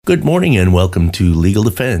Good morning and welcome to Legal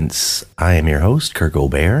Defense. I am your host, Kirk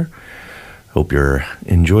O'Bear. Hope you're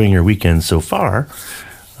enjoying your weekend so far.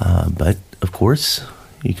 But, of course,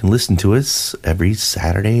 you can listen to us every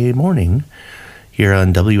Saturday morning here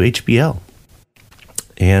on WHBL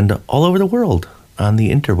and all over the world on the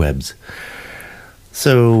interwebs.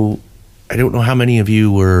 So, I don't know how many of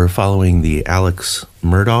you were following the Alex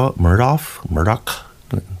Murdaugh.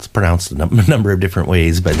 It's pronounced a number of different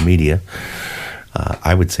ways by the media.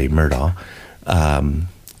 I would say Murdaugh,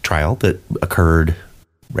 trial that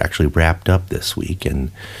actually wrapped up this week,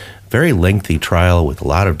 and very lengthy trial with a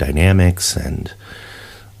lot of dynamics and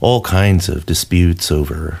all kinds of disputes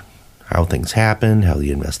over how things happened, how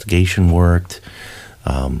the investigation worked.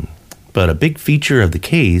 But a big feature of the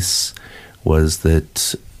case was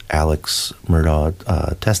that Alex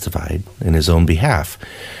Murdaugh testified in his own behalf.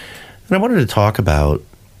 And I wanted to talk about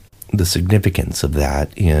the significance of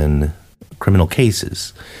that in criminal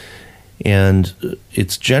cases. And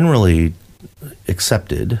it's generally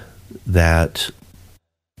accepted that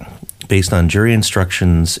based on jury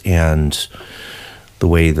instructions and the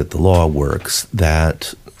way that the law works,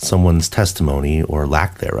 that someone's testimony or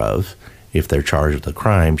lack thereof, if they're charged with a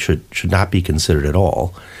crime, should not be considered at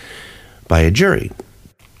all by a jury.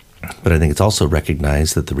 But I think it's also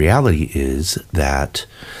recognized that the reality is that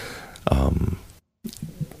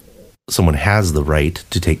someone has the right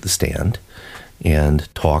to take the stand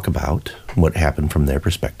and talk about what happened from their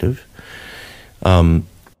perspective. And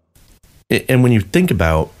when you think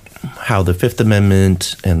about how the Fifth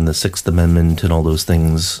Amendment and the Sixth Amendment and all those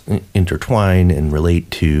things intertwine and relate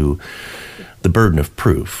to the burden of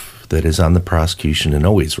proof that is on the prosecution and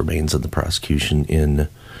always remains on the prosecution in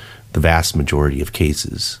the vast majority of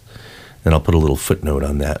cases. And I'll put a little footnote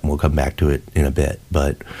on that and we'll come back to it in a bit.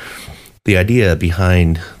 But the idea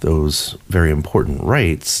behind those very important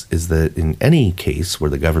rights is that in any case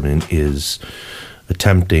where the government is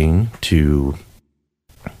attempting to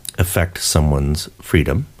affect someone's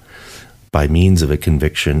freedom by means of a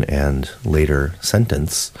conviction and later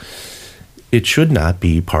sentence, it should not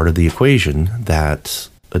be part of the equation that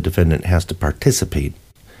a defendant has to participate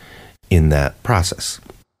in that process.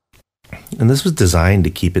 And this was designed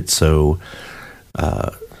to keep it so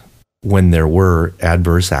when there were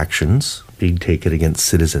adverse actions being taken against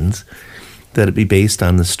citizens, that it be based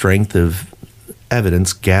on the strength of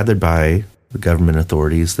evidence gathered by the government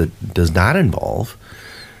authorities that does not involve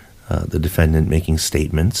the defendant making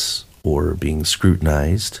statements or being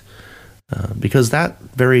scrutinized, because that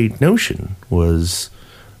very notion was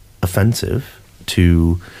offensive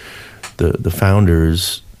to the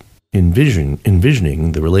founders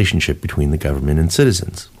envisioning the relationship between the government and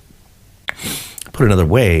citizens. Put another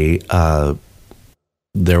way,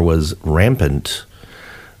 there was a rampant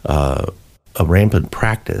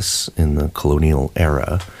practice in the colonial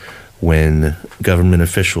era when government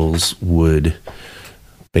officials would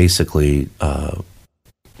basically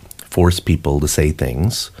force people to say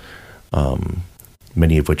things,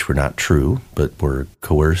 many of which were not true, but were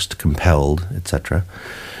coerced, compelled, etc.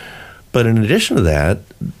 But in addition to that,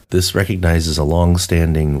 this recognizes a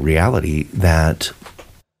long-standing reality that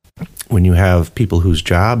when you have people whose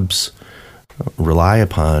jobs rely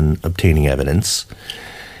upon obtaining evidence,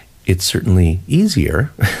 it's certainly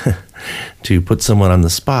easier to put someone on the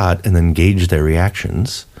spot and then gauge their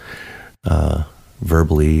reactions,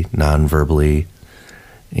 verbally, non-verbally,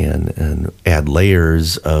 and add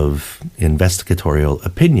layers of investigatorial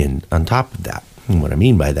opinion on top of that. And what I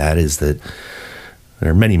mean by that is that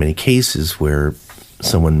there are many, many cases where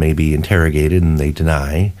someone may be interrogated and they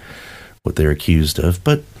deny what they're accused of,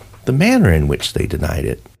 but the manner in which they denied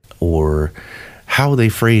it, or how they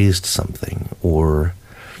phrased something, or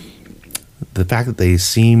the fact that they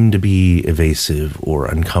seemed to be evasive or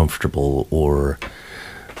uncomfortable or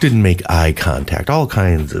didn't make eye contact, all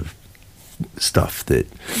kinds of stuff that,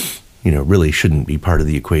 really shouldn't be part of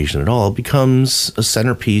the equation at all, becomes a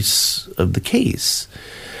centerpiece of the case.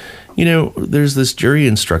 There's this jury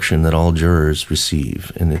instruction that all jurors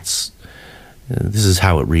receive, and this is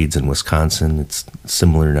how it reads in Wisconsin. It's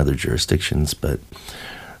similar in other jurisdictions, but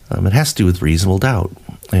it has to do with reasonable doubt.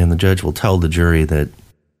 And the judge will tell the jury that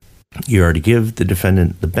you are to give the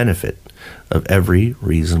defendant the benefit of every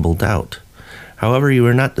reasonable doubt. However, you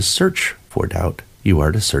are not to search for doubt. You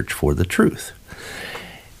are to search for the truth.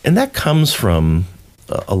 And that comes from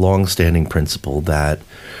a long-standing principle that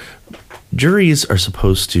juries are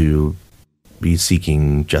supposed to be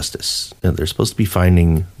seeking justice. They're supposed to be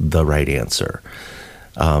finding the right answer.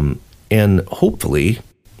 And hopefully,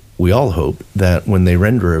 we all hope that when they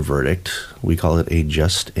render a verdict, we call it a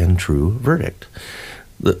just and true verdict.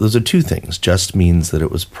 Those are two things. Just means that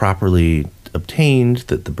it was properly obtained,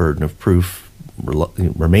 that the burden of proof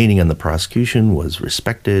remaining on the prosecution was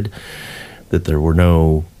respected, that there were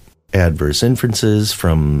no adverse inferences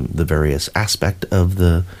from the various aspect of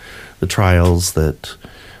the trials that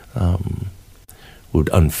would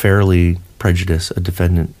unfairly prejudice a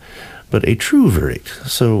defendant, but a true verdict.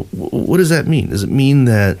 So what does that mean? Does it mean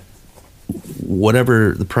that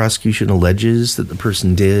whatever the prosecution alleges that the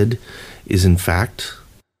person did is in fact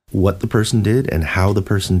what the person did and how the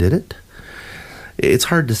person did it? It's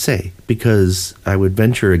hard to say, because I would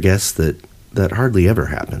venture a guess that that hardly ever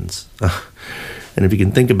happens. And if you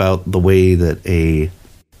can think about the way that a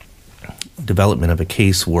development of a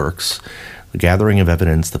case works, the gathering of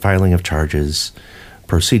evidence, the filing of charges,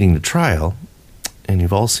 proceeding to trial, and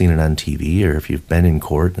you've all seen it on TV, or if you've been in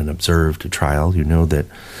court and observed a trial, you know that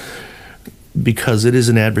because it is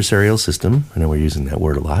an adversarial system, I know we're using that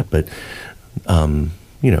word a lot, but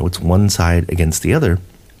it's one side against the other.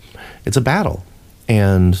 It's a battle,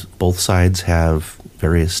 and both sides have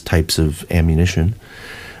various types of ammunition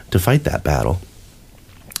to fight that battle.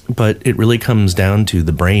 But it really comes down to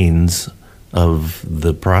the brains of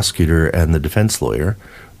the prosecutor and the defense lawyer,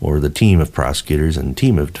 or the team of prosecutors and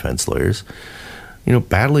team of defense lawyers,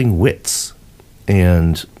 battling wits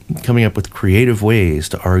and coming up with creative ways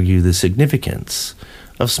to argue the significance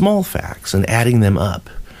of small facts and adding them up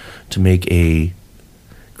to make a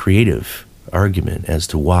creative argument as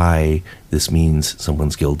to why this means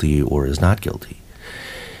someone's guilty or is not guilty.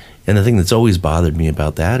 And the thing that's always bothered me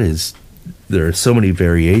about that is there are so many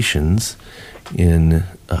variations in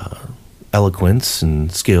eloquence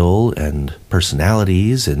and skill and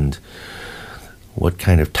personalities and what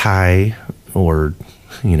kind of tie or,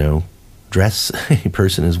 dress a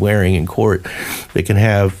person is wearing in court. They can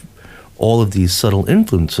have all of these subtle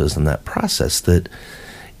influences in that process that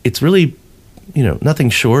it's really, nothing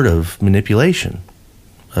short of manipulation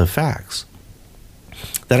of facts.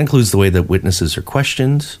 That includes the way that witnesses are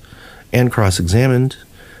questioned and cross-examined,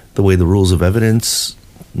 the way the rules of evidence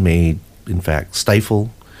may, in fact,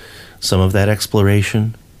 stifle some of that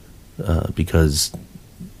exploration because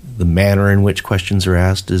the manner in which questions are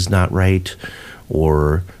asked is not right,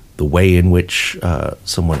 or the way in which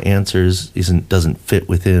someone answers doesn't fit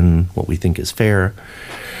within what we think is fair,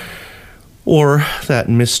 or that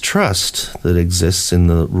mistrust that exists in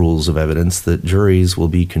the rules of evidence that juries will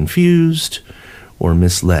be confused or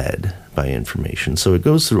misled by information. So it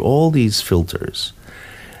goes through all these filters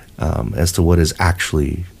as to what is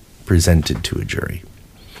actually presented to a jury.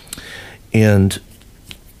 And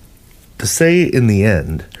to say in the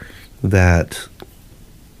end that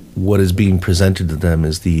what is being presented to them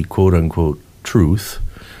is the quote-unquote truth,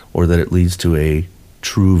 or that it leads to a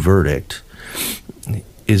true verdict,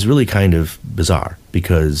 is really kind of bizarre,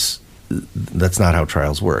 because that's not how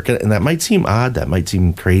trials work. And that might seem odd, that might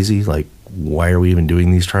seem crazy, like, why are we even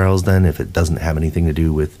doing these trials then if it doesn't have anything to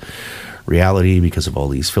do with reality because of all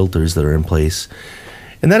these filters that are in place?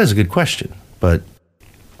 And that is a good question, but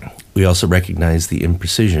we also recognize the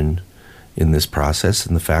imprecision in this process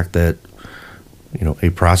and the fact that a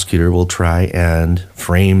prosecutor will try and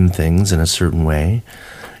frame things in a certain way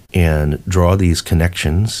and draw these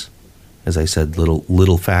connections, as I said,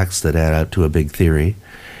 little facts that add up to a big theory.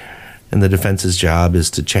 And the defense's job is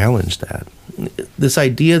to challenge that. This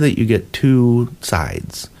idea that you get two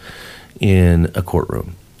sides in a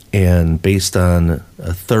courtroom, and based on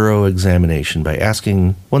a thorough examination by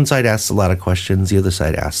asking, one side asks a lot of questions, the other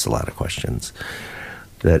side asks a lot of questions,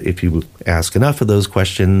 that if you ask enough of those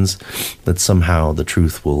questions, that somehow the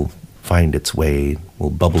truth will find its way,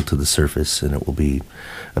 will bubble to the surface, and it will be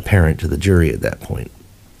apparent to the jury at that point.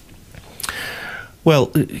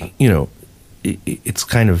 Well, it's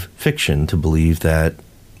kind of fiction to believe that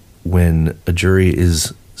when a jury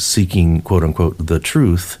is seeking, quote unquote, the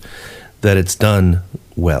truth, that it's done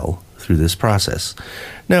well through this process.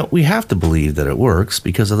 Now, we have to believe that it works,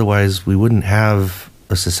 because otherwise we wouldn't have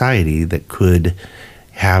a society that could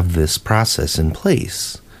have this process in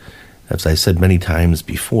place. As I said many times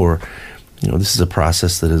before, this is a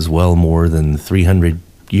process that is well more than 300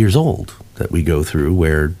 years old that we go through,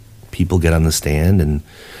 where people get on the stand and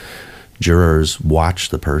jurors watch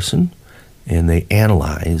the person and they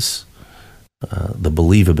analyze the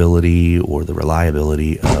believability or the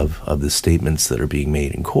reliability of the statements that are being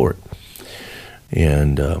made in court.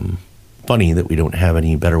 And funny that we don't have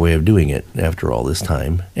any better way of doing it after all this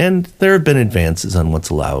time. And there have been advances on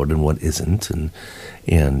what's allowed and what isn't.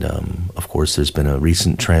 And of course, there's been a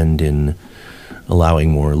recent trend in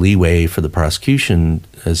allowing more leeway for the prosecution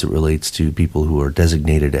as it relates to people who are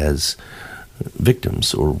designated as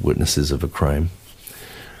victims or witnesses of a crime,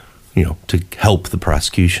 to help the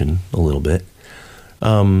prosecution a little bit.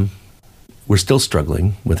 We're still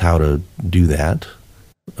struggling with how to do that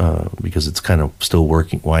because it's kind of still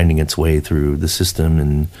winding its way through the system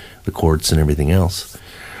and the courts and everything else.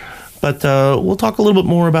 But we'll talk a little bit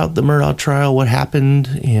more about the Murdaugh trial, what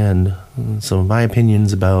happened, and some of my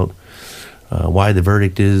opinions about why the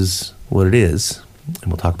verdict is what it is.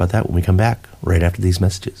 And we'll talk about that when we come back, right after these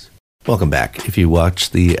messages. Welcome back. If you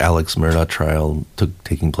watched the Alex Murdaugh trial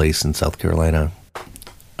taking place in South Carolina,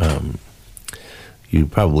 you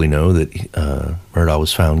probably know that Murdaugh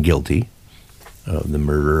was found guilty of the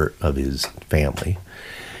murder of his family.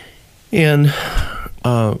 And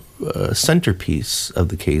a centerpiece of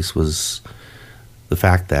the case was the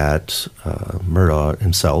fact that Murdaugh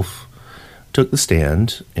himself took the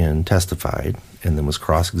stand and testified and then was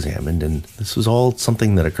cross-examined. And this was all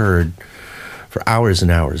something that occurred for hours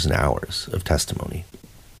and hours and hours of testimony.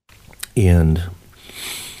 And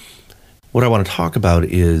what I want to talk about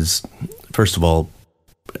is, first of all,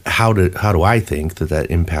 how do I think that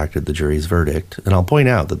impacted the jury's verdict? And I'll point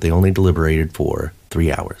out that they only deliberated for 3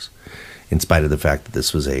 hours, in spite of the fact that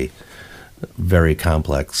this was a very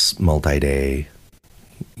complex, multi-day,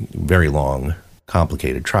 very long,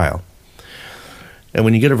 complicated trial. And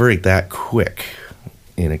when you get a verdict that quick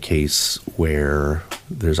in a case where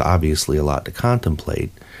there's obviously a lot to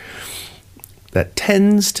contemplate, that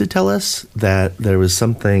tends to tell us that there was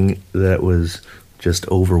something that was just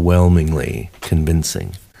overwhelmingly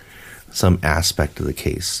convincing, some aspect of the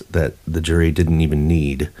case that the jury didn't even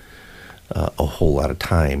need a whole lot of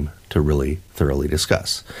time to really thoroughly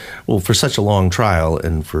discuss. Well, for such a long trial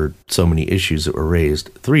and for so many issues that were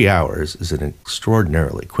raised, 3 hours is an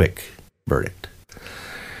extraordinarily quick verdict.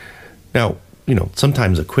 Now,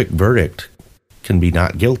 sometimes a quick verdict can be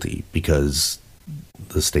not guilty because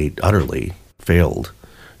the state utterly failed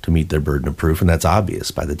to meet their burden of proof, and that's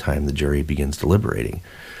obvious by the time the jury begins deliberating.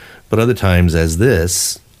 But other times, as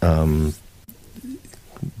this,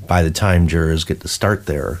 by the time jurors get to start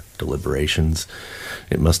their deliberations,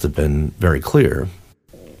 it must have been very clear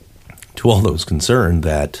to all those concerned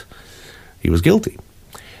that he was guilty.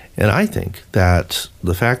 And I think that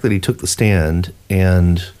the fact that he took the stand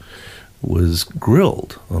and was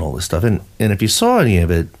grilled on all this stuff, and if you saw any of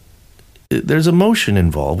it, there's emotion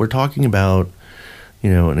involved. We're talking about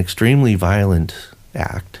an extremely violent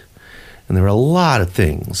act. And there were a lot of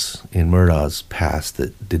things in Murdaugh's past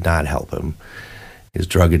that did not help him. His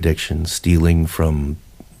drug addiction, stealing from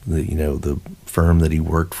the firm that he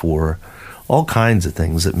worked for, all kinds of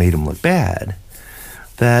things that made him look bad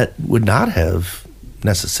that would not have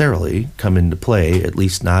necessarily come into play, at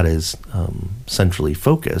least not as centrally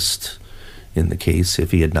focused in the case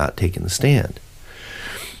if he had not taken the stand.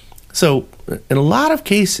 So in a lot of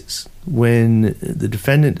cases, when the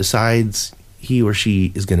defendant decides he or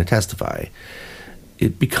she is going to testify,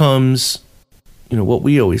 it becomes, what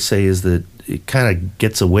we always say is that it kind of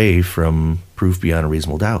gets away from proof beyond a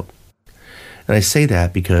reasonable doubt. And I say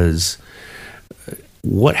that because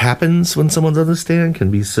what happens when someone's on the stand can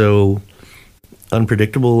be so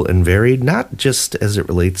unpredictable and varied, not just as it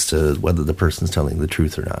relates to whether the person's telling the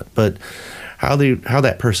truth or not, but how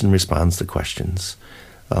that person responds to questions,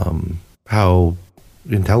 how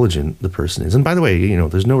intelligent the person is. And by the way,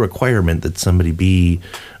 there's no requirement that somebody be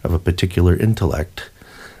of a particular intellect,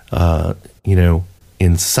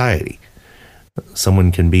 in society.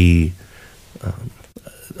 Someone can be,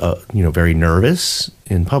 very nervous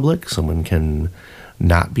in public. Someone can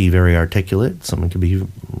not be very articulate. Someone can be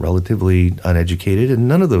relatively uneducated. And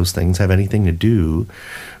none of those things have anything to do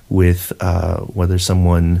with whether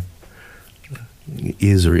someone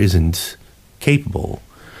is or isn't capable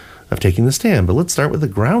of taking the stand. But let's start with the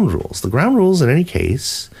ground rules. The ground rules in any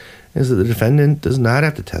case is that the defendant does not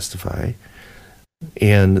have to testify,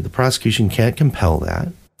 and the prosecution can't compel that.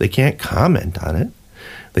 They can't comment on it.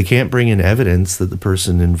 They can't bring in evidence that the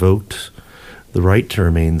person invoked the right to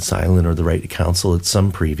remain silent or the right to counsel at some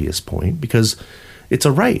previous point, because it's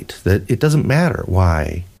a right that it doesn't matter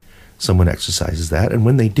why someone exercises that. And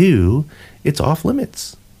when they do, it's off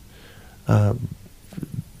limits.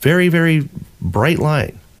 Very, very bright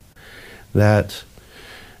line that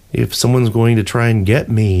if someone's going to try and get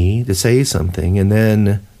me to say something and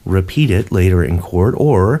then repeat it later in court,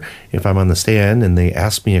 or if I'm on the stand and they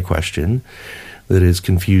ask me a question that is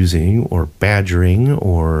confusing or badgering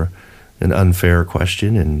or an unfair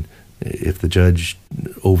question, and if the judge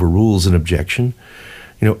overrules an objection,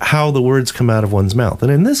 how the words come out of one's mouth.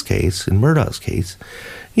 And in this case, in Murdaugh's case,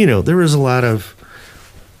 there was a lot of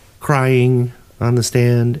crying on the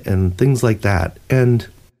stand and things like that. And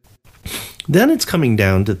then it's coming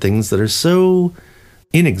down to things that are so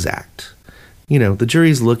inexact the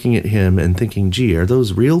jury's looking at him and thinking, gee, are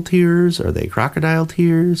those real tears? Are they crocodile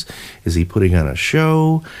tears? Is he putting on a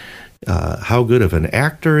show? How good of an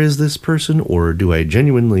actor is this person? Or do I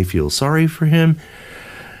genuinely feel sorry for him?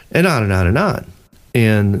 And on and on and on.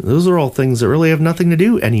 And those are all things that really have nothing to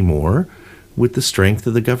do anymore with the strength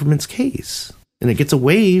of the government's case. And it gets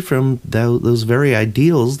away from those very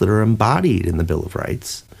ideals that are embodied in the Bill of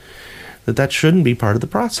Rights, that shouldn't be part of the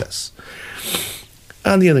process.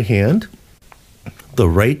 On the other hand, the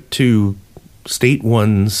right to state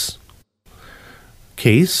one's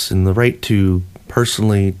case and the right to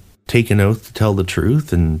personally take an oath to tell the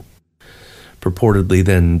truth and purportedly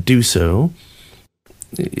then do so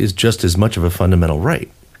is just as much of a fundamental right.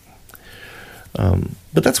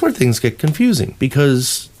 But that's where things get confusing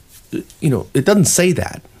because, it doesn't say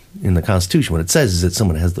that in the Constitution. What it says is that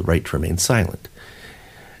someone has the right to remain silent.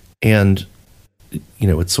 And,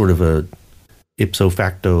 it's sort of a ipso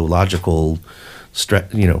facto logical,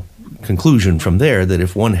 conclusion from there that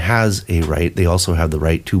if one has a right, they also have the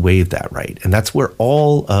right to waive that right. And that's where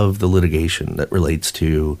all of the litigation that relates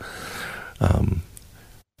to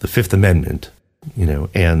the Fifth Amendment,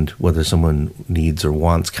 and whether someone needs or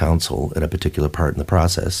wants counsel at a particular part in the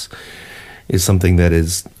process is something that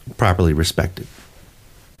is properly respected.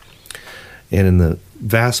 And in the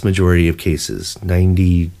vast majority of cases,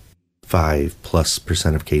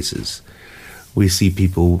 95+% of cases, we see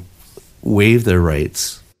people waive their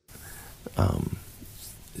rights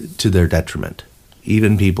to their detriment.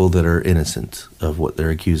 Even people that are innocent of what they're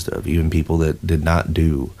accused of, even people that did not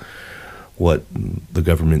do what the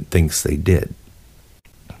government thinks they did,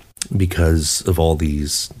 because of all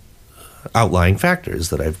these outlying factors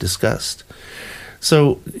that I've discussed.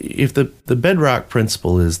 So if the bedrock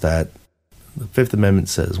principle is that the Fifth Amendment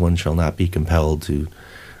says one shall not be compelled to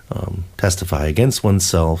testify against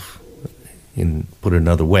oneself, and put it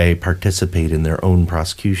another way, participate in their own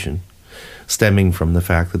prosecution, stemming from the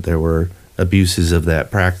fact that there were abuses of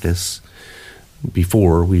that practice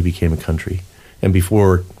before we became a country, and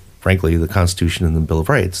before, frankly, the Constitution and the Bill of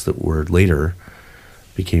Rights that were later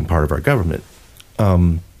became part of our government.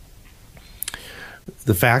 The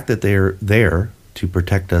fact that they're there to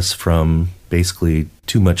protect us from basically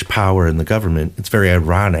too much power in the government, it's very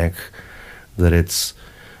ironic that it's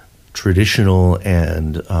traditional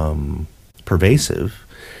and pervasive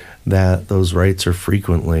that those rights are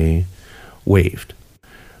frequently waived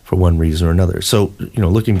for one reason or another. So,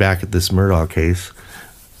 looking back at this Murdaugh case,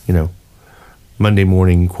 Monday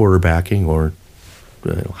morning quarterbacking or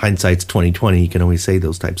hindsight's 20/20, you can always say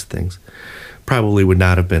those types of things, probably would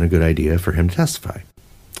not have been a good idea for him to testify,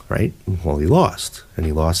 right? Well, he lost, and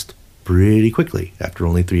he lost pretty quickly after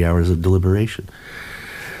only 3 hours of deliberation.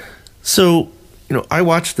 So, I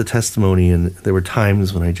watched the testimony, and there were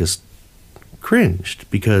times when I just cringed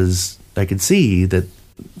because I could see that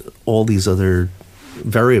all these other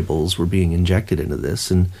variables were being injected into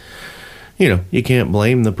this. And, you can't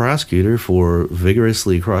blame the prosecutor for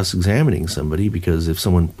vigorously cross-examining somebody, because if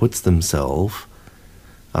someone puts themselves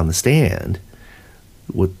on the stand,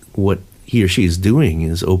 what he or she is doing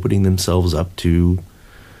is opening themselves up to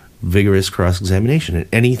vigorous cross-examination. And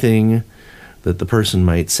anything that the person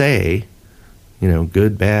might say,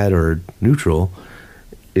 good, bad, or neutral,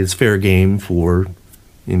 is fair game for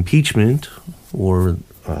impeachment or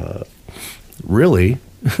really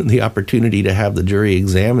the opportunity to have the jury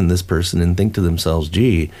examine this person and think to themselves,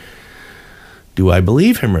 gee, do I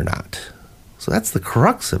believe him or not? So that's the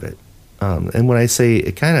crux of it. And when I say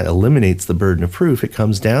it kind of eliminates the burden of proof, it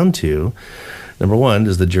comes down to, number one,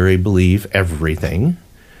 does the jury believe everything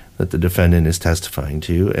that the defendant is testifying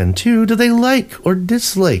to? And two, do they like or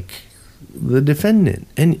dislike the defendant?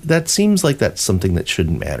 And that seems like that's something that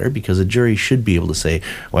shouldn't matter, because a jury should be able to say,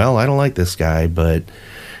 well, I don't like this guy, but,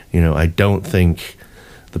 I don't think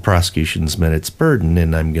the prosecution's met its burden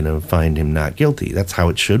and I'm going to find him not guilty. That's how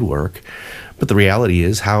it should work. But the reality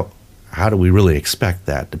is, how do we really expect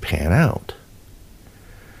that to pan out?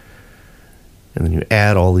 And then you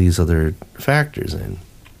add all these other factors in.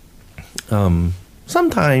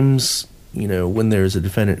 Sometimes, when there's a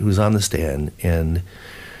defendant who's on the stand and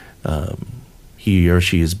he or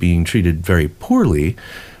she is being treated very poorly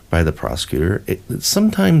by the prosecutor,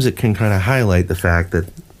 sometimes it can kind of highlight the fact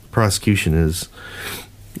that the prosecution is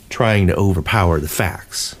trying to overpower the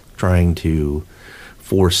facts, trying to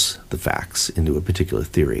force the facts into a particular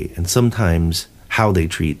theory. And sometimes how they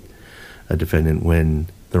treat a defendant when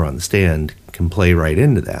they're on the stand can play right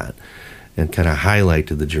into that and kind of highlight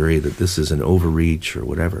to the jury that this is an overreach or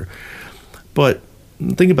whatever. But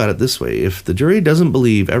think about it this way. If the jury doesn't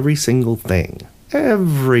believe every single thing that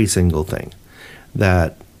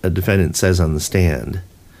a defendant says on the stand,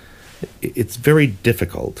 it's very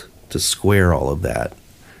difficult to square all of that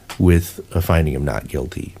with a finding of not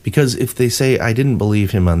guilty. Because if they say, I didn't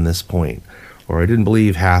believe him on this point, or I didn't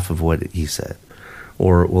believe half of what he said,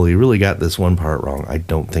 or, well, he really got this one part wrong, I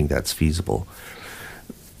don't think that's feasible.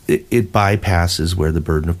 It bypasses where the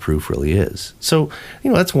burden of proof really is. So,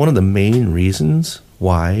 that's one of the main reasons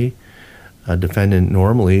why a defendant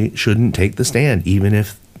normally shouldn't take the stand, even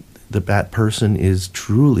if that person is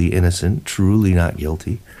truly innocent, truly not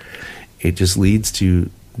guilty. It just leads to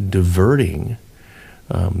diverting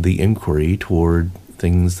the inquiry toward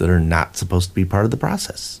things that are not supposed to be part of the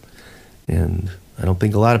process. And I don't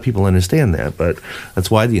think a lot of people understand that, but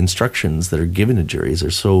that's why the instructions that are given to juries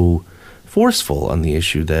are so forceful on the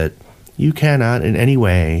issue that you cannot in any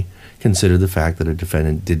way consider the fact that a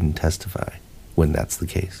defendant didn't testify when that's the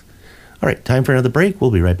case. All right, time for another break.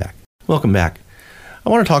 We'll be right back. Welcome back. I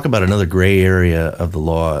want to talk about another gray area of the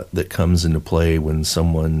law that comes into play when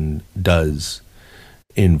someone does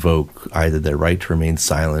invoke either their right to remain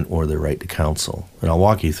silent or their right to counsel. And I'll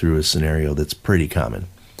walk you through a scenario that's pretty common.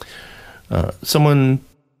 Someone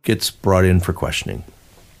gets brought in for questioning.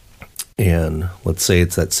 And let's say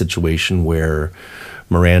it's that situation where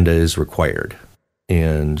Miranda is required.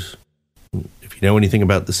 And if you know anything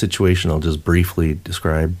about the situation, I'll just briefly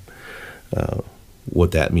describe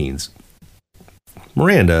what that means.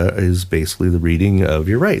 Miranda is basically the reading of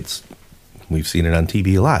your rights. We've seen it on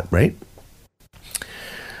TV a lot, right?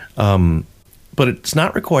 But it's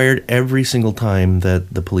not required every single time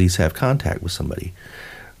that the police have contact with somebody.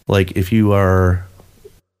 Like if you are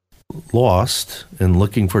lost and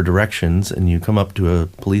looking for directions and you come up to a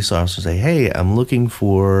police officer and say, hey, I'm looking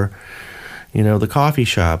for, the coffee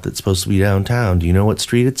shop that's supposed to be downtown. Do you know what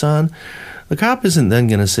street it's on? The cop isn't then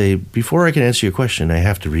going to say, before I can answer your question, I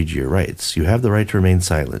have to read you your rights. You have the right to remain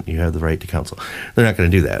silent. You have the right to counsel. They're not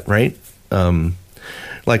going to do that, right?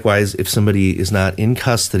 Likewise, if somebody is not in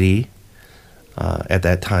custody at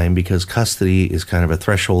that time, because custody is kind of a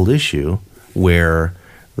threshold issue where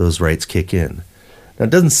those rights kick in. Now, it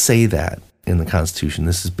doesn't say that in the Constitution.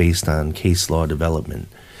 This is based on case law development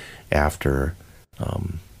after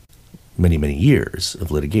many, many years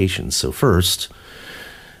of litigation. So first,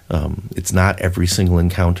 it's not every single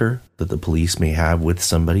encounter that the police may have with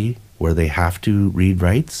somebody where they have to read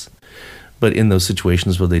rights. But in those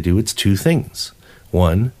situations where they do, it's two things.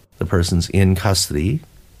 One, the person's in custody,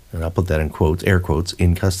 and I'll put that in quotes, air quotes,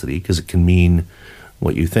 in custody, because it can mean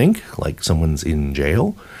what you think, like someone's in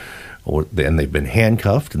jail, or then they've been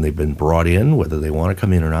handcuffed and they've been brought in, whether they want to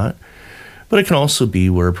come in or not. But it can also be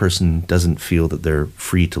where a person doesn't feel that they're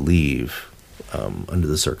free to leave under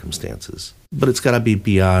the circumstances. But it's got to be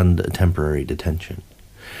beyond a temporary detention.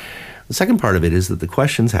 The second part of it is that the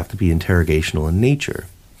questions have to be interrogational in nature.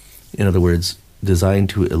 In other words, designed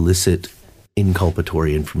to elicit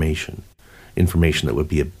inculpatory information that would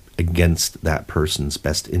be against that person's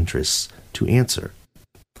best interests to answer.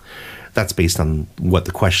 That's based on what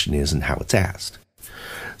the question is and how it's asked.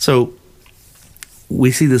 So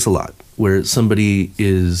we see this a lot, where somebody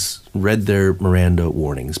is read their Miranda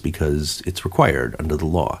warnings because it's required under the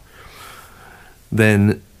law.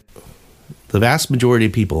 Then the vast majority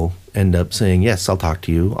of people end up saying, yes, I'll talk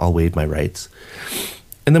to you, I'll waive my rights.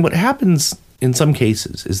 And then what happens in some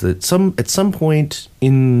cases is that at some point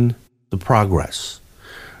in the progress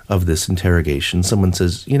of this interrogation, someone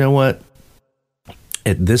says, you know what?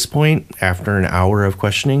 At this point, after an hour of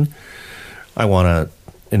questioning, I want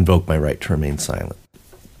to invoke my right to remain silent.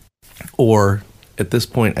 Or at this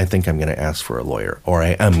point, I think I'm going to ask for a lawyer, or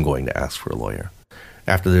I am going to ask for a lawyer,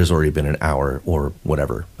 after there's already been an hour or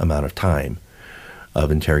whatever amount of time of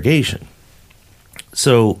interrogation.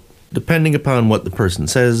 So depending upon what the person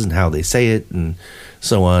says and how they say it and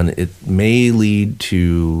so on, it may lead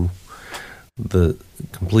to the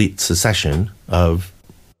complete cessation of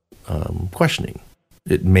questioning.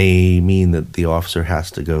 It may mean that the officer has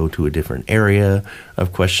to go to a different area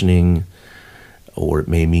of questioning, or it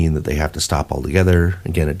may mean that they have to stop altogether.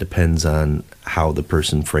 Again, it depends on how the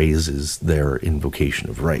person phrases their invocation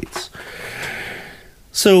of rights.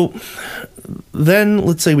 So then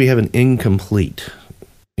let's say we have an incomplete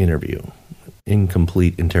interview,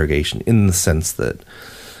 incomplete interrogation, in the sense that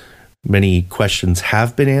many questions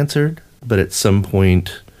have been answered, but at some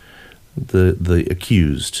point the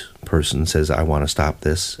accused person says, I want to stop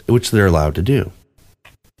this, which they're allowed to do.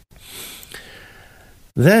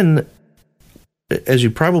 Then, as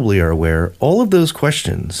you probably are aware, all of those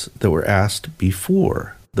questions that were asked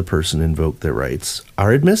before the person invoked their rights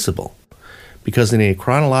are admissible, because in a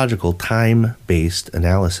chronological time-based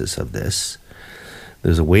analysis of this,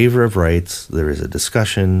 there's a waiver of rights, there is a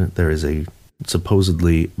discussion, there is a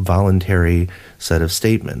supposedly voluntary set of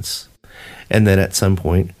statements And then at some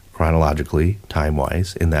point, chronologically,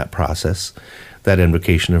 time-wise, in that process, that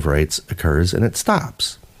invocation of rights occurs and it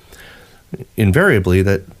stops. Invariably,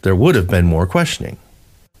 that there would have been more questioning.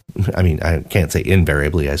 I mean, I can't say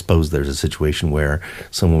invariably. I suppose there's a situation where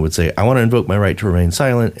someone would say, I want to invoke my right to remain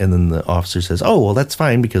silent. And then the officer says, oh, well, that's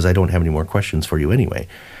fine because I don't have any more questions for you anyway.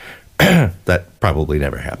 That probably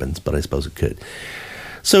never happens, but I suppose it could.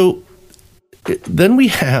 So then we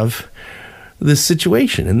have this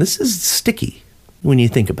situation, and this is sticky when you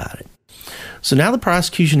think about it. So now the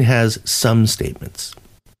prosecution has some statements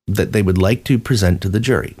that they would like to present to the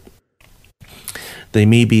jury. They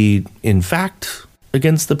may be, in fact,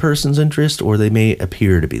 against the person's interest, or they may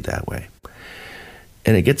appear to be that way.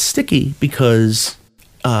 And it gets sticky because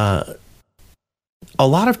a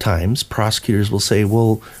lot of times prosecutors will say,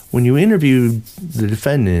 well, when you interviewed the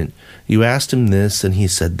defendant, you asked him this and he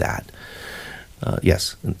said that.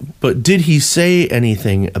 Yes, but did he say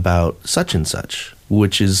anything about such and such,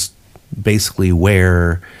 which is basically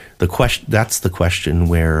where that's the question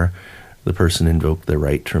where the person invoked their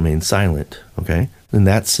right to remain silent, okay? In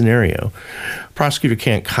that scenario, prosecutor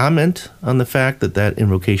can't comment on the fact that that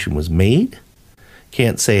invocation was made,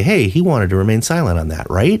 can't say, hey, he wanted to remain silent on that,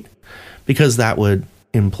 right? Because that would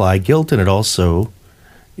imply guilt, and it also,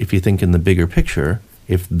 if you think in the bigger picture,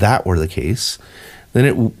 if that were the case,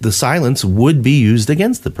 then the silence would be used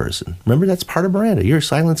against the person. Remember, that's part of Miranda. Your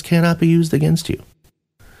silence cannot be used against you.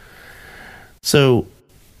 So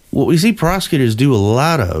what we see prosecutors do a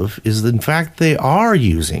lot of is that, in fact, they are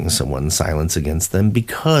using someone's silence against them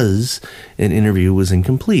because an interview was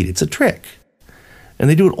incomplete. It's a trick. And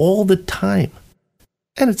they do it all the time.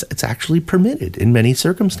 And it's actually permitted in many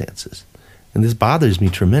circumstances. And this bothers me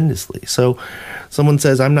tremendously. So someone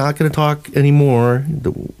says, I'm not going to talk anymore.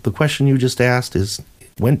 The question you just asked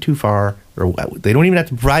went too far. Or they don't even have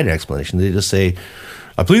to provide an explanation. They just say,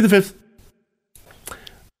 I plead the fifth.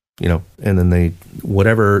 And then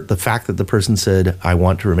the fact that the person said, I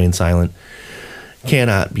want to remain silent,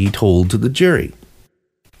 cannot be told to the jury.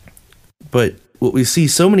 But what we see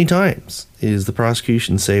so many times is the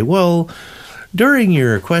prosecution say, well, during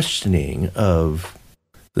your questioning of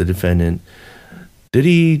the defendant, did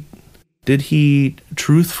he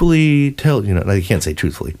truthfully tell, I can't say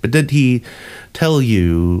truthfully, but did he tell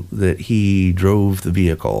you that he drove the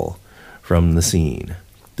vehicle from the scene?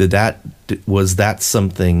 Was that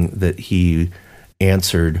something that he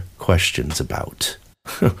answered questions about?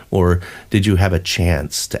 Or did you have a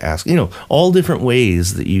chance to ask? All different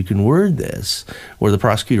ways that you can word this, where the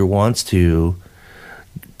prosecutor wants to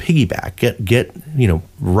piggyback, get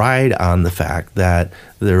ride on the fact that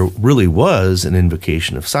there really was an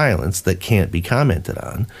invocation of silence that can't be commented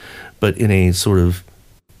on, but in a sort of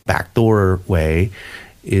backdoor way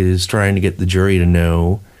is trying to get the jury to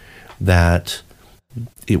know that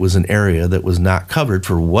it was an area that was not covered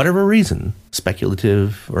for whatever reason,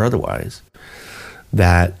 speculative or otherwise,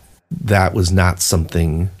 that was not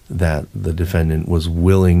something that the defendant was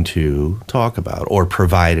willing to talk about or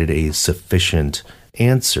provided a sufficient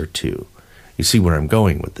answer to. You see where I'm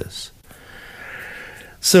going with this.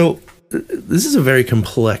 So this is a very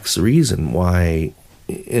complex reason why,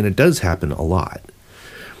 and it does happen a lot,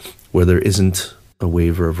 where there isn't a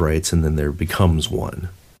waiver of rights and then there becomes one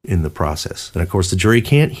in the process. And of course, the jury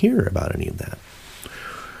can't hear about any of that.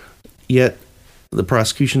 Yet, the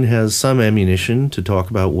prosecution has some ammunition to talk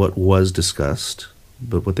about what was discussed,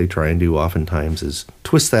 but what they try and do oftentimes is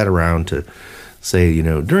twist that around to say,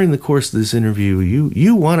 during the course of this interview,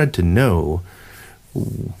 you wanted to know,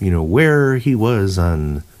 where he was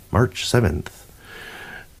on March 7th,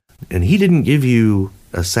 and he didn't give you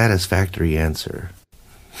a satisfactory answer,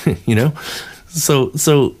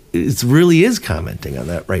 So it really is commenting on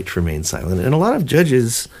that right to remain silent. And a lot of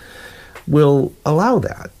judges will allow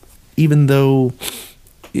that, even though,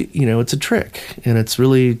 it's a trick and it's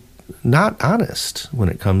really not honest when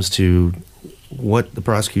it comes to what the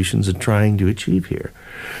prosecutions are trying to achieve here.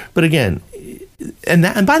 But again,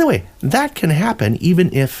 and by the way, that can happen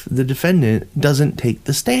even if the defendant doesn't take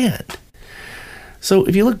the stand. So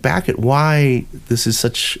if you look back at why this is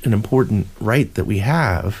such an important right that we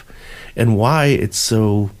have, and why it's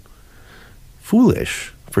so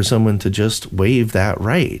foolish for someone to just waive that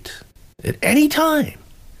right at any time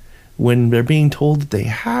when they're being told that they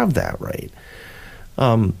have that right.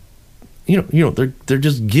 They're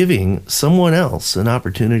just giving someone else an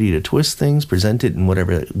opportunity to twist things, present it in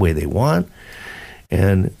whatever way they want.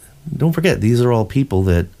 And don't forget, these are all people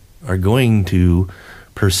that are going to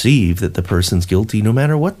perceive that the person's guilty no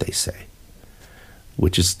matter what they say,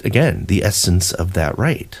 which is, again, the essence of that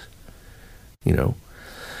right.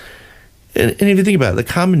 And if you think about it, the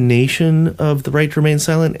combination of the right to remain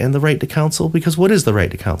silent and the right to counsel, because what is the right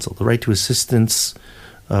to counsel? The right to assistance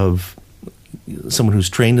of someone who's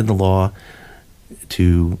trained in the law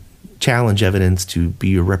to challenge evidence, to be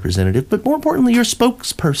your representative, but more importantly, your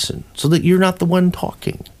spokesperson, so that you're not the one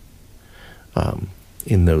talking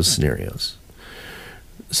in those scenarios.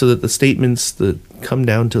 So that the statements that come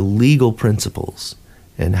down to legal principles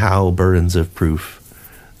and how burdens of proof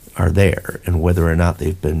are there and whether or not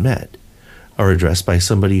they've been met are addressed by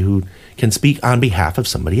somebody who can speak on behalf of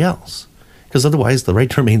somebody else. Because otherwise, the right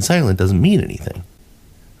to remain silent doesn't mean anything,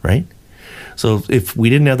 right? So if we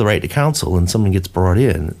didn't have the right to counsel and someone gets brought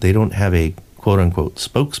in, they don't have a quote-unquote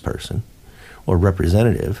spokesperson or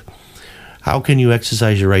representative, how can you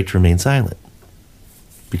exercise your right to remain silent?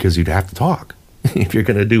 Because you'd have to talk if you're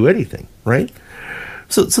going to do anything, right?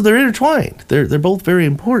 So they're intertwined. They're both very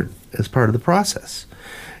important as part of the process.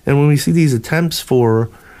 And when we see these attempts for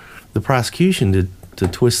the prosecution to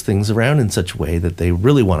twist things around in such a way that they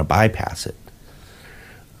really want to bypass it,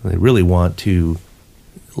 they really want to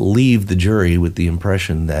leave the jury with the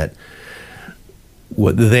impression that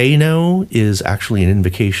what they know is actually an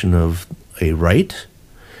invocation of a right.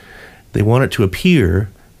 They want it to appear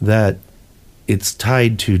that it's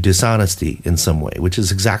tied to dishonesty in some way, which is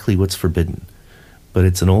exactly what's forbidden. But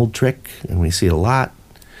it's an old trick, and we see it a lot.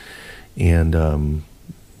 And,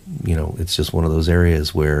 it's just one of those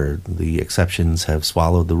areas where the exceptions have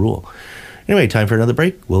swallowed the rule. Anyway, time for another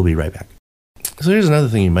break. We'll be right back. So here's another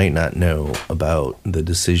thing you might not know about the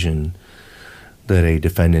decision that a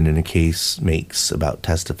defendant in a case makes about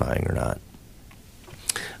testifying or not.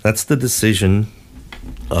 That's the decision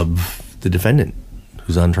of the defendant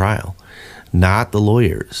who's on trial, not the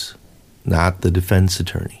lawyers, not the defense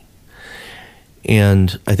attorney.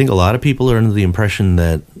 And I think a lot of people are under the impression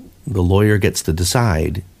that the lawyer gets to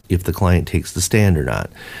decide if the client takes the stand or not.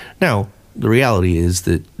 Now, the reality is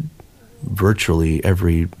that virtually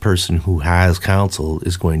every person who has counsel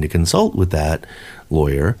is going to consult with that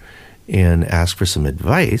lawyer and ask for some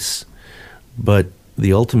advice, but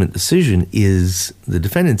the ultimate decision is the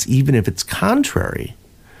defendant's, even if it's contrary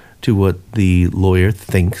to what the lawyer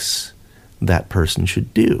thinks that person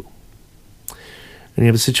should do. And you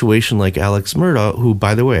have a situation like Alex Murdaugh, who,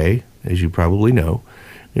 by the way, as you probably know,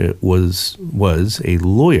 was a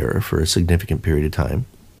lawyer for a significant period of time.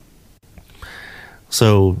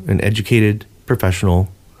 So an educated professional,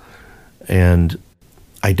 and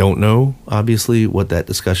I don't know, obviously, what that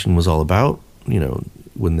discussion was all about,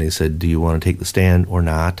 when they said, do you want to take the stand or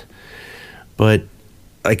not? But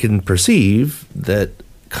I can perceive that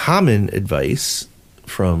common advice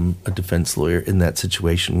from a defense lawyer in that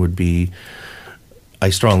situation would be, I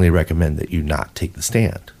strongly recommend that you not take the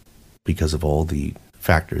stand because of all the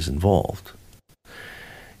factors involved.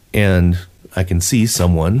 And I can see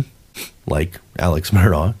someone like Alex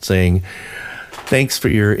Murdaugh saying, thanks for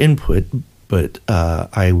your input, but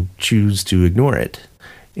I choose to ignore it,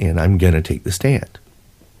 and I'm going to take the stand,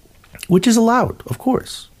 which is allowed, of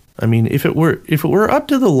course. I mean, if it were up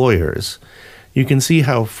to the lawyers, you can see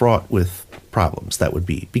how fraught with problems that would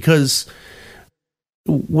be. Because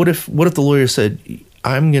what if the lawyer said,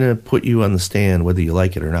 I'm going to put you on the stand whether you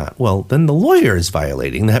like it or not? Well, then the lawyer is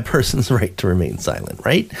violating that person's right to remain silent,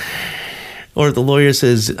 right? Or if the lawyer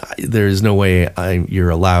says, there is no way you're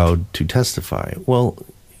allowed to testify. Well,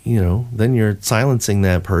 then you're silencing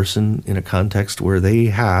that person in a context where they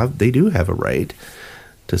do have a right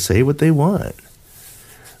to say what they want.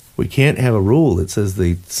 We can't have a rule that says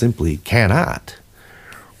they simply cannot.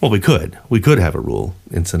 Well, we could. We could have a rule,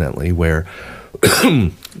 incidentally, where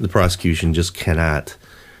the prosecution just cannot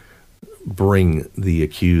bring the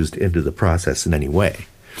accused into the process in any way.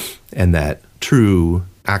 And that true,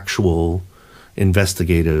 actual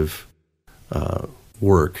investigative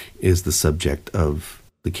work is the subject of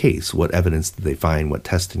the case. What evidence did they find? What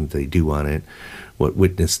testing did they do on it? What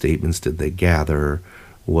witness statements did they gather?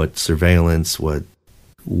 What surveillance?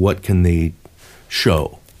 What can they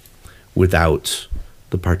show without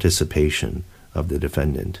the participation of the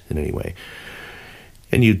defendant in any way?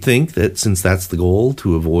 And you'd think that since that's the goal,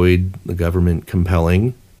 to avoid the government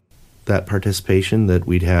compelling that participation, that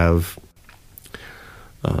we'd have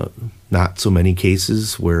not so many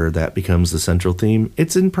cases where that becomes the central theme.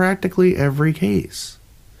 It's in practically every case.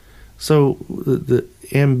 So the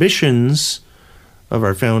ambitions of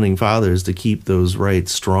our founding fathers to keep those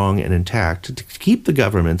rights strong and intact, to keep the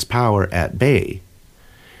government's power at bay,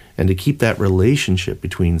 and to keep that relationship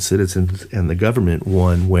between citizens and the government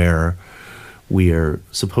one where we are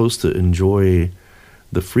supposed to enjoy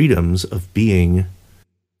the freedoms of being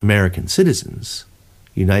American citizens,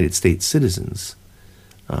 United States citizens,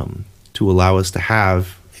 to allow us to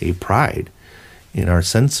have a pride in our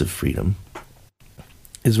sense of freedom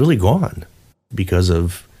is really gone because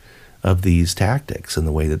of these tactics and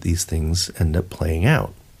the way that these things end up playing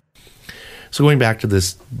out. So going back to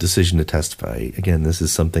this decision to testify, again, this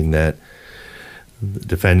is something that the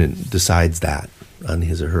defendant decides that on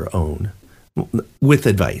his or her own, with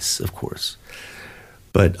advice, of course.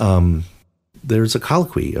 But there's a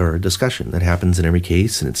colloquy or a discussion that happens in every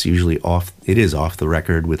case, and it's usually off the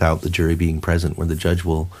record without the jury being present, where the judge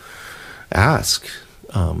will ask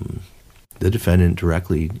the defendant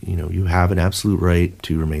directly, you have an absolute right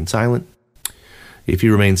to remain silent. If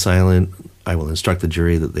you remain silent, I will instruct the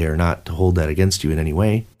jury that they are not to hold that against you in any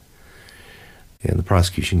way. And the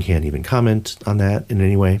prosecution can't even comment on that in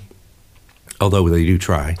any way, although they do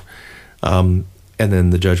try. And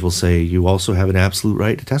then the judge will say, you also have an absolute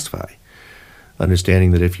right to testify,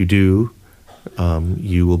 understanding that if you do,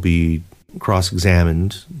 you will be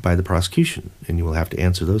cross-examined by the prosecution, and you will have to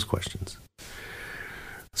answer those questions.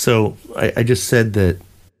 So I just said that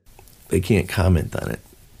they can't comment on it.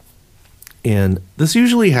 And this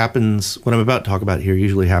usually happens, what I'm about to talk about here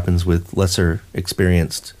usually happens with lesser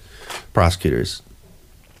experienced prosecutors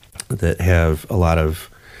that have a lot of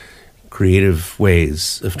creative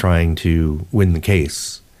ways of trying to win the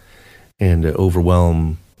case and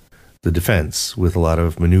overwhelm the defense with a lot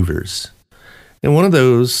of maneuvers. And one of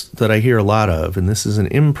those that I hear a lot of, and this is an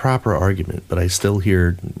improper argument, but I still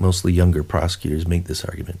hear mostly younger prosecutors make this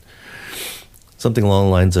argument, something along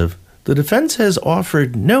the lines of, the defense has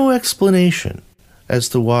offered no explanation as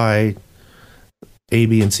to why A,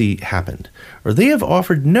 B, and C happened, or they have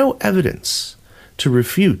offered no evidence to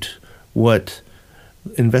refute what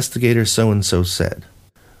investigator so-and-so said,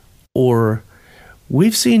 or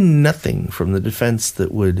we've seen nothing from the defense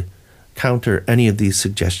that would counter any of these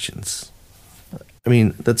suggestions. I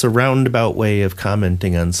mean, that's a roundabout way of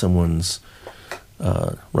commenting on someone's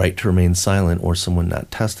right to remain silent or someone not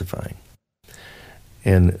testifying.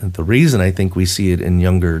 And the reason I think we see it in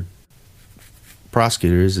younger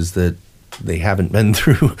prosecutors is that they haven't been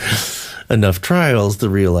through enough trials to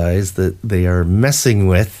realize that they are messing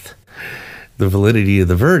with the validity of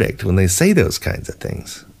the verdict when they say those kinds of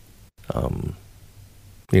things.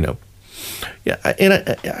 Yeah,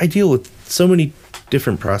 and I deal with so many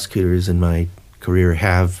different prosecutors in my career,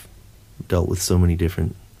 have dealt with so many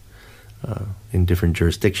different, in different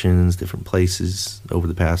jurisdictions, different places over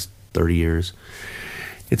the past 30 years.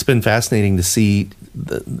 It's been fascinating to see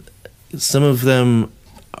some of them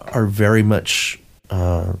are very much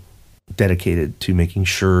dedicated to making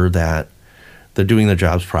sure that they're doing their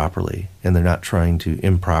jobs properly and they're not trying to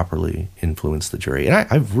improperly influence the jury. And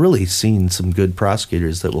I've really seen some good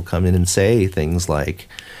prosecutors that will come in and say things like,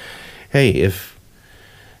 hey, if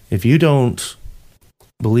you don't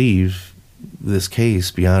believe this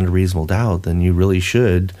case beyond a reasonable doubt, then you really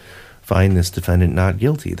should find this defendant not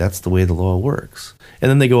guilty. That's the way the law works. And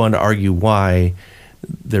then they go on to argue why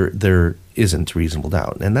there isn't reasonable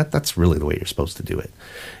doubt. And that's really the way you're supposed to do it.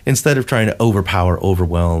 Instead of trying to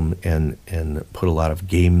overwhelm, and put a lot of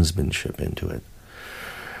gamesmanship into it.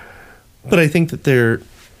 But I think that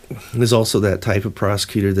there's also that type of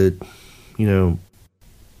prosecutor that,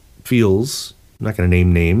 feels, I'm not going to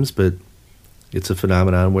name names, but it's a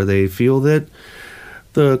phenomenon where they feel that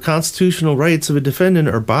the constitutional rights of a defendant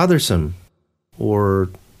are bothersome or,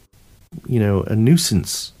 a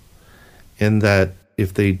nuisance. And that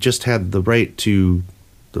if they just had the right to,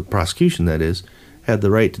 the prosecution that is, had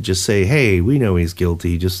the right to just say, hey, we know he's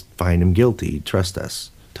guilty, just find him guilty, trust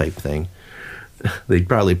us, type thing, they'd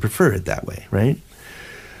probably prefer it that way, right?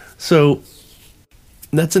 So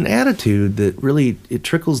that's an attitude that really, it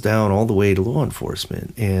trickles down all the way to law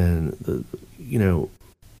enforcement. And,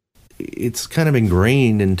 it's kind of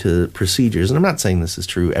ingrained into procedures. And I'm not saying this is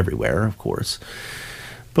true everywhere, of course.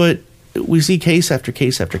 But we see case after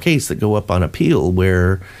case after case that go up on appeal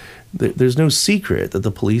where there's no secret that the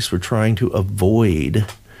police were trying to avoid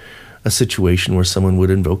a situation where someone would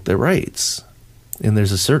invoke their rights. And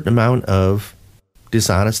there's a certain amount of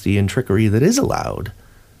dishonesty and trickery that is allowed,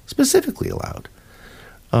 specifically allowed,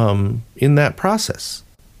 in that process,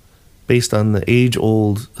 based on the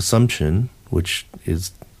age-old assumption, which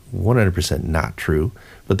is 100% not true,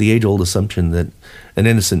 but the age-old assumption that an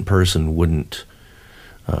innocent person wouldn't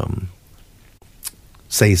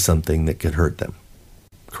say something that could hurt them.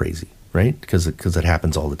 Crazy, right? Because it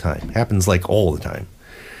happens all the time. Happens like all the time.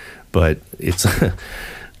 But it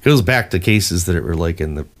goes back to cases that were like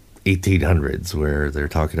in the 1800s where they're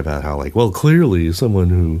talking about how clearly someone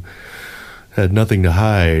who had nothing to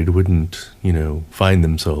hide wouldn't, find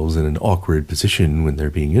themselves in an awkward position when they're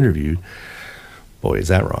being interviewed. Boy, is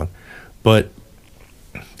that wrong. But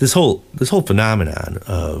this whole phenomenon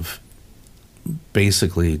of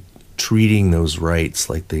basically treating those rights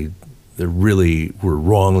like they really were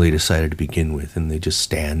wrongly decided to begin with, and they just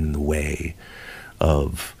stand in the way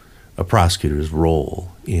of a prosecutor's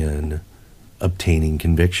role in obtaining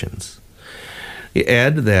convictions. You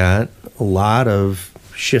add to that a lot of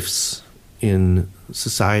shifts in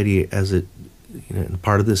society as it, and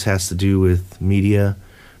part of this has to do with media,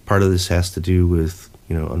 part of this has to do with,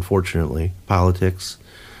 unfortunately, politics.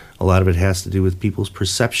 A lot of it has to do with people's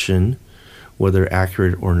perception, whether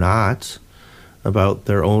accurate or not, about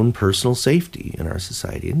their own personal safety in our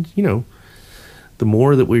society. And, the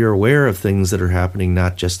more that we are aware of things that are happening,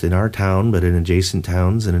 not just in our town, but in adjacent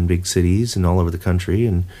towns and in big cities and all over the country,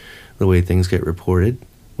 and the way things get reported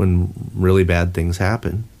when really bad things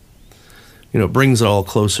happen, it brings it all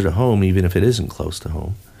closer to home, even if it isn't close to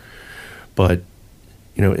home. But,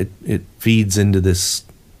 it feeds into this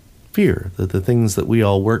fear that the things that we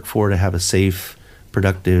all work for to have a safe,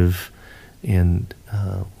 productive, and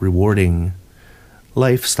rewarding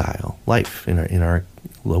life in our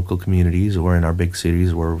local communities or in our big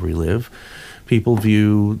cities wherever we live, people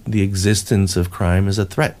view the existence of crime as a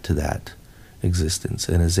threat to that existence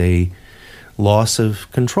and as a loss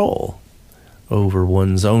of control over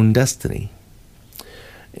one's own destiny.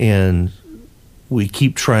 And we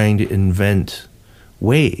keep trying to invent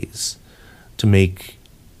ways to make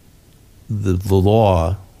the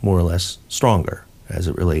law more or less stronger as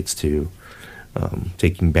it relates to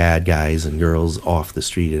taking bad guys and girls off the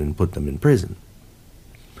street and put them in prison.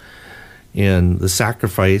 And the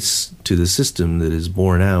sacrifice to the system that is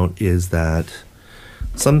borne out is that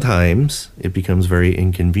sometimes it becomes very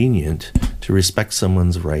inconvenient to respect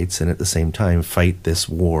someone's rights and at the same time fight this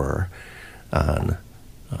war on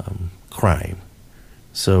crime.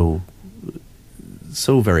 So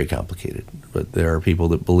very complicated. But there are people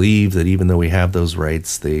that believe that even though we have those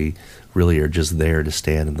rights, they really are just there to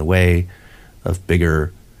stand in the way of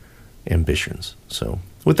bigger ambitions. So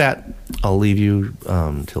with that, I'll leave you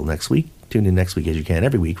till next week. Tune in next week as you can,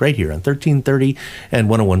 every week, right here on 1330 and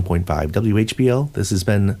 101.5 WHBL. This has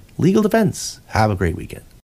been Legal Defense. Have a great weekend.